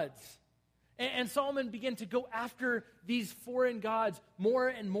foreign gods. And Solomon began to go after these foreign gods more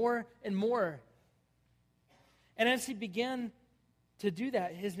and more and more. And as he began to do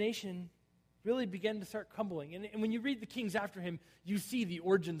that, his nation really began to start crumbling. And when you read the kings after him, you see the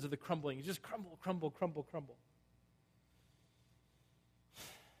origins of the crumbling. It's just crumble, crumble, crumble, crumble.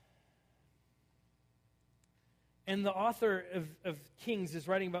 And the author of Kings is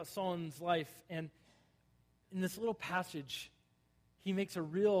writing about Solomon's life, and in this little passage, he makes a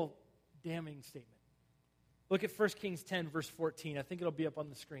real damning statement. Look at 1 Kings 10, verse 14. I think it'll be up on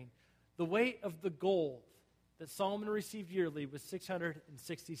the screen. The weight of the gold that Solomon received yearly was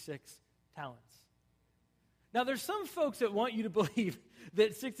 666 talents. Now, there's some folks that want you to believe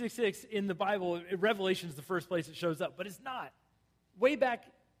that 666 in the Bible, Revelation is the first place it shows up, but it's not. Way back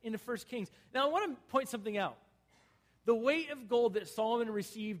into 1 Kings. Now, I want to point something out. The weight of gold that Solomon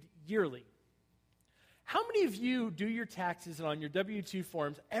received yearly. How many of you do your taxes and on your W-2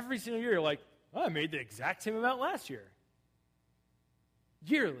 forms every single year? You're like, oh, I made the exact same amount last year.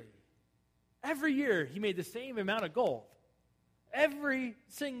 Yearly. Every year, he made the same amount of gold. every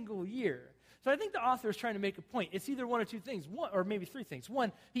single year. So I think the author is trying to make a point. It's either one or two things, one, or maybe three things.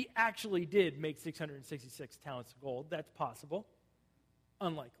 One, he actually did make 666 talents of gold. That's possible.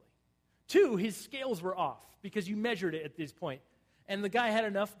 Unlikely. Two, his scales were off because you measured it at this point, and the guy had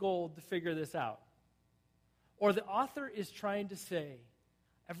enough gold to figure this out. Or the author is trying to say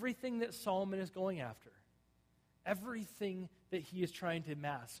everything that Solomon is going after, everything that he is trying to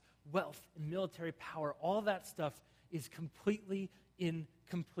amass, wealth and military power, all that stuff is completely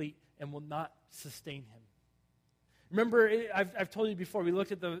incomplete and will not sustain him. Remember, I've told you before, we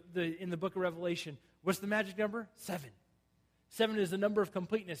looked at in the book of Revelation. What's the magic number? 7. 7 is the number of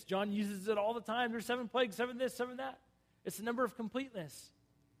completeness. John uses it all the time. There's 7 plagues, 7 this, 7 that. It's the number of completeness.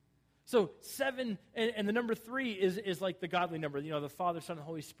 So 7 and the number 3 is like the godly number, the Father, Son, and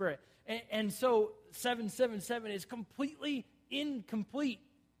Holy Spirit. And so 777 is completely incomplete.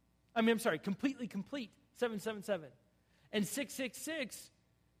 Completely complete. 777. And 666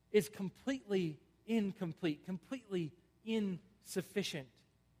 is completely incomplete, completely insufficient.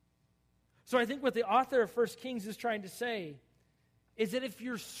 So I think what the author of 1 Kings is trying to say is that if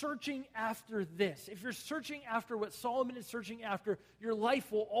you're searching after this, if you're searching after what Solomon is searching after, your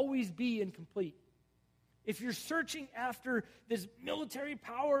life will always be incomplete. If you're searching after this military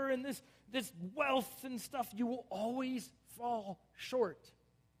power and this wealth and stuff, you will always fall short.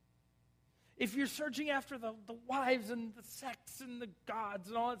 If you're searching after the wives and the sex and the gods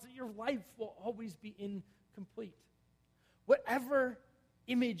and all that, your life will always be incomplete. Whatever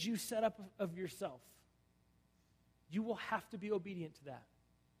image you set up of yourself, you will have to be obedient to that.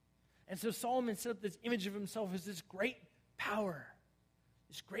 And so Solomon set up this image of himself as this great power,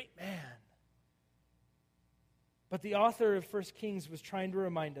 this great man. But the author of 1 Kings was trying to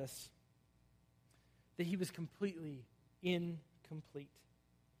remind us that he was completely incomplete.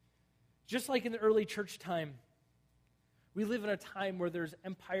 Just like in the early church time, we live in a time where there's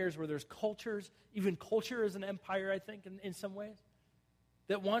empires, where there's cultures. Even culture is an empire, I think, in some ways,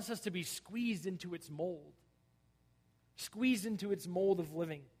 that wants us to be squeezed into its mold. Squeezed into its mold of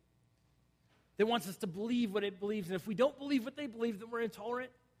living. That wants us to believe what it believes. And if we don't believe what they believe, then we're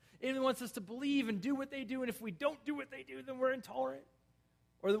intolerant. It wants us to believe and do what they do. And if we don't do what they do, then we're intolerant.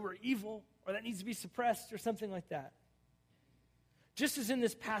 Or that we're evil. Or that needs to be suppressed or something like that. Just as in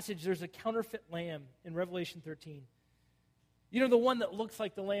this passage, there's a counterfeit lamb in Revelation 13. The one that looks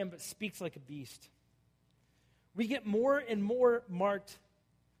like the lamb but speaks like a beast. We get more and more marked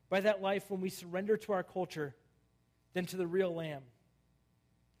by that life when we surrender to our culture than to the real lamb.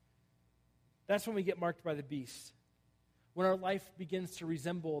 That's when we get marked by the beast. When our life begins to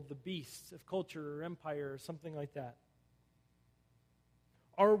resemble the beasts of culture or empire or something like that.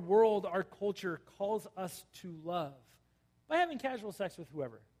 Our world, our culture calls us to love by having casual sex with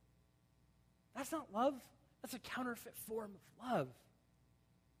whoever. That's not love. That's a counterfeit form of love.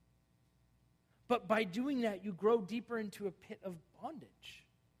 But by doing that, you grow deeper into a pit of bondage.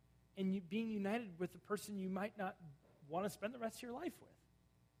 And you being united with the person you might not want to spend the rest of your life with.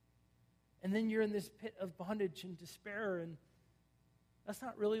 And then you're in this pit of bondage and despair, and that's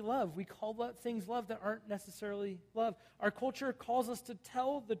not really love. We call things love that aren't necessarily love. Our culture calls us to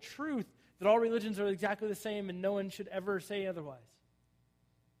tell the truth that all religions are exactly the same and no one should ever say otherwise.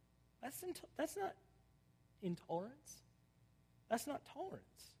 That's not intolerance. That's not tolerance.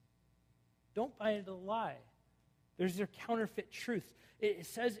 Don't buy into the lie. There's their counterfeit truth. It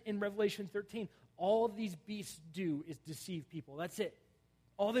says in Revelation 13, all these beasts do is deceive people. That's it.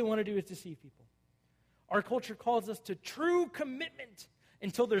 All they want to do is deceive people. Our culture calls us to true commitment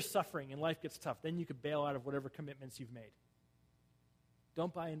until there's suffering and life gets tough. Then you could bail out of whatever commitments you've made.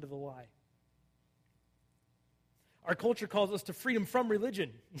 Don't buy into the lie. Our culture calls us to freedom from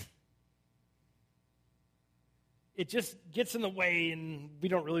religion. It just gets in the way and we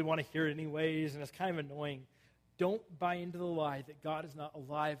don't really want to hear it anyways, and it's kind of annoying. Don't buy into the lie that God is not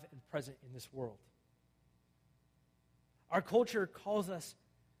alive and present in this world. Our culture calls us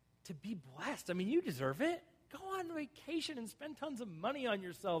to be blessed. I mean, you deserve it. Go on vacation and spend tons of money on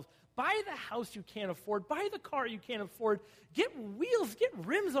yourselves. Buy the house you can't afford. Buy the car you can't afford. Get wheels, get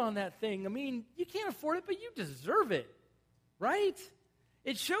rims on that thing. I mean, you can't afford it, but you deserve it, right?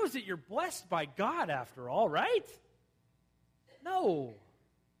 It shows that you're blessed by God after all, right? No.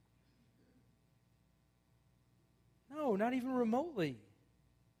 No, not even remotely.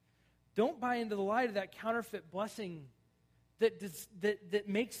 Don't buy into the lie of that counterfeit blessing that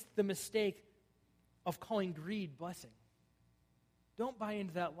makes the mistake of calling greed blessing. Don't buy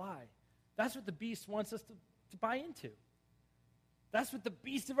into that lie. That's what the beast wants us to buy into. That's what the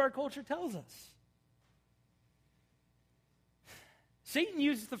beast of our culture tells us. Satan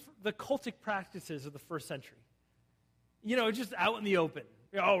used the cultic practices of the first century. just out in the open.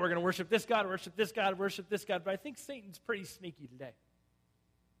 Oh, we're going to worship this God, worship this God, worship this God. But I think Satan's pretty sneaky today.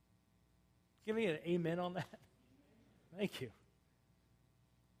 Give me an amen on that. Thank you.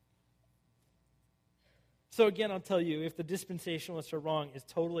 So again, I'll tell you, if the dispensationalists are wrong, it's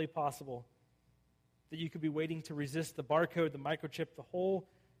totally possible that you could be waiting to resist the barcode, the microchip,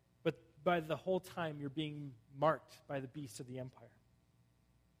 but by the whole time you're being marked by the beast of the empire.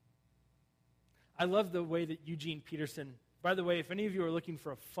 I love the way that Eugene Peterson, by the way, if any of you are looking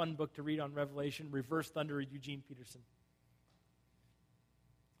for a fun book to read on Revelation, Reverse Thunder, Eugene Peterson.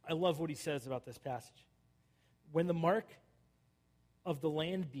 I love what he says about this passage. When the mark of the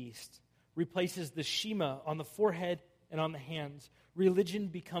land beast replaces the Shema on the forehead and on the hands, religion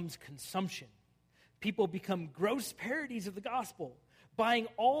becomes consumption. People become gross parodies of the gospel, buying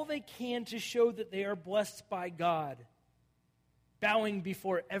all they can to show that they are blessed by God, bowing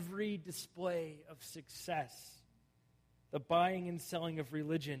before every display of success. The buying and selling of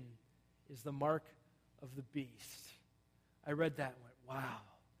religion is the mark of the beast. I read that and went, wow,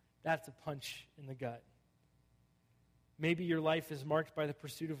 that's a punch in the gut. Maybe your life is marked by the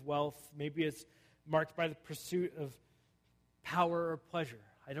pursuit of wealth. Maybe it's marked by the pursuit of power or pleasure.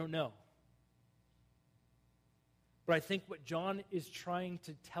 I don't know. But I think what John is trying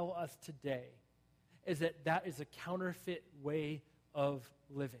to tell us today is that is a counterfeit way of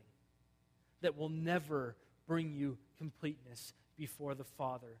living that will never bring you completeness before the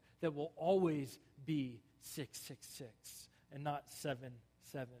Father, that will always be 666 and not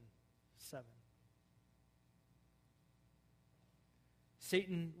 777.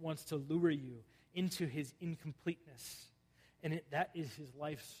 Satan wants to lure you into his incompleteness, and that is his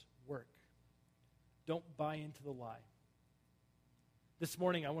life's work. Don't buy into the lie. This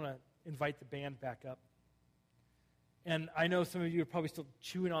morning, I want to invite the band back up. And I know some of you are probably still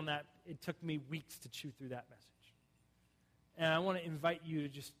chewing on that. It took me weeks to chew through that message. And I want to invite you to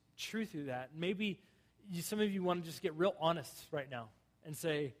just chew through that. Maybe some of you want to just get real honest right now and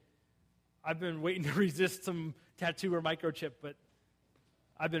say, I've been waiting to resist some tattoo or microchip, but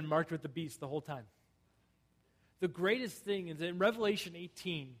I've been marked with the beast the whole time. The greatest thing is that in Revelation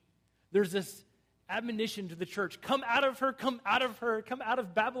 18, there's this admonition to the church. Come out of her, come out of her, come out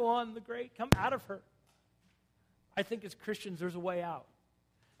of Babylon the Great, come out of her. I think as Christians, there's a way out.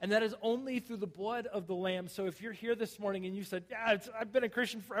 And that is only through the blood of the Lamb. So if you're here this morning and you said, yeah, I've been a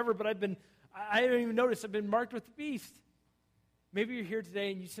Christian forever, but I don't even notice I've been marked with the beast. Maybe you're here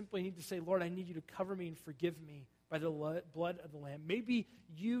today and you simply need to say, Lord, I need you to cover me and forgive me by the blood of the Lamb. Maybe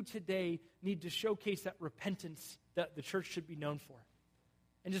you today need to showcase that repentance that the church should be known for.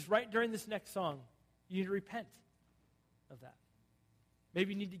 And just right during this next song, you need to repent of that.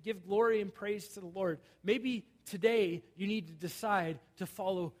 Maybe you need to give glory and praise to the Lord. Maybe today you need to decide to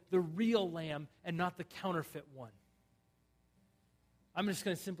follow the real Lamb and not the counterfeit one. I'm just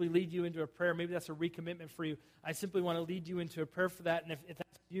going to simply lead you into a prayer. Maybe that's a recommitment for you. I simply want to lead you into a prayer for that. And if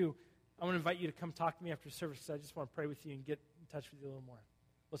that's you, I want to invite you to come talk to me after service because I just want to pray with you and get in touch with you a little more.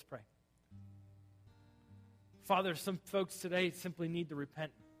 Let's pray. Father, some folks today simply need to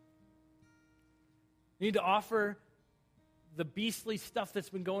repent. You need to offer the beastly stuff that's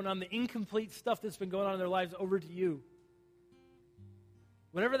been going on, the incomplete stuff that's been going on in their lives over to you.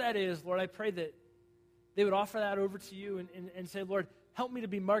 Whatever that is, Lord, I pray that they would offer that over to you and say, Lord, help me to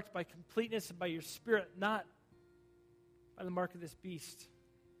be marked by completeness and by your Spirit, not by the mark of this beast.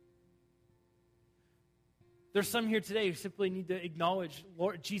 There's some here today who simply need to acknowledge,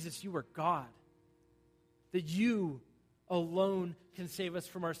 Lord Jesus, you are God. That you alone can save us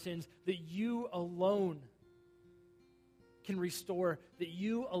from our sins. That you alone can restore. That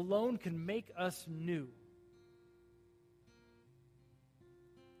you alone can make us new.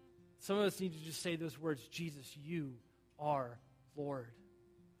 Some of us need to just say those words, Jesus, you are Lord.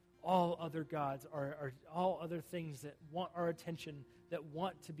 All other gods are all other things that want our attention, that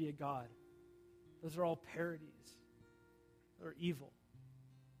want to be a God. Those are all parodies. They're evil.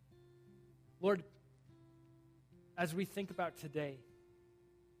 Lord, as we think about today,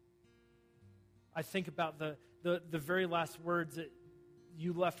 I think about the very last words that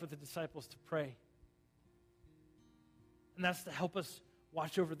you left with the disciples to pray. And that's to help us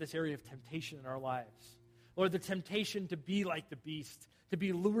watch over this area of temptation in our lives. Lord, the temptation to be like the beast, to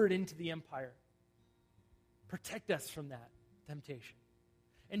be lured into the empire. Protect us from that temptation.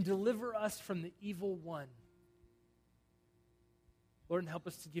 And deliver us from the evil one. Lord, and help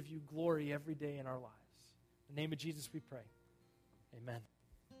us to give you glory every day in our lives. In the name of Jesus we pray. Amen.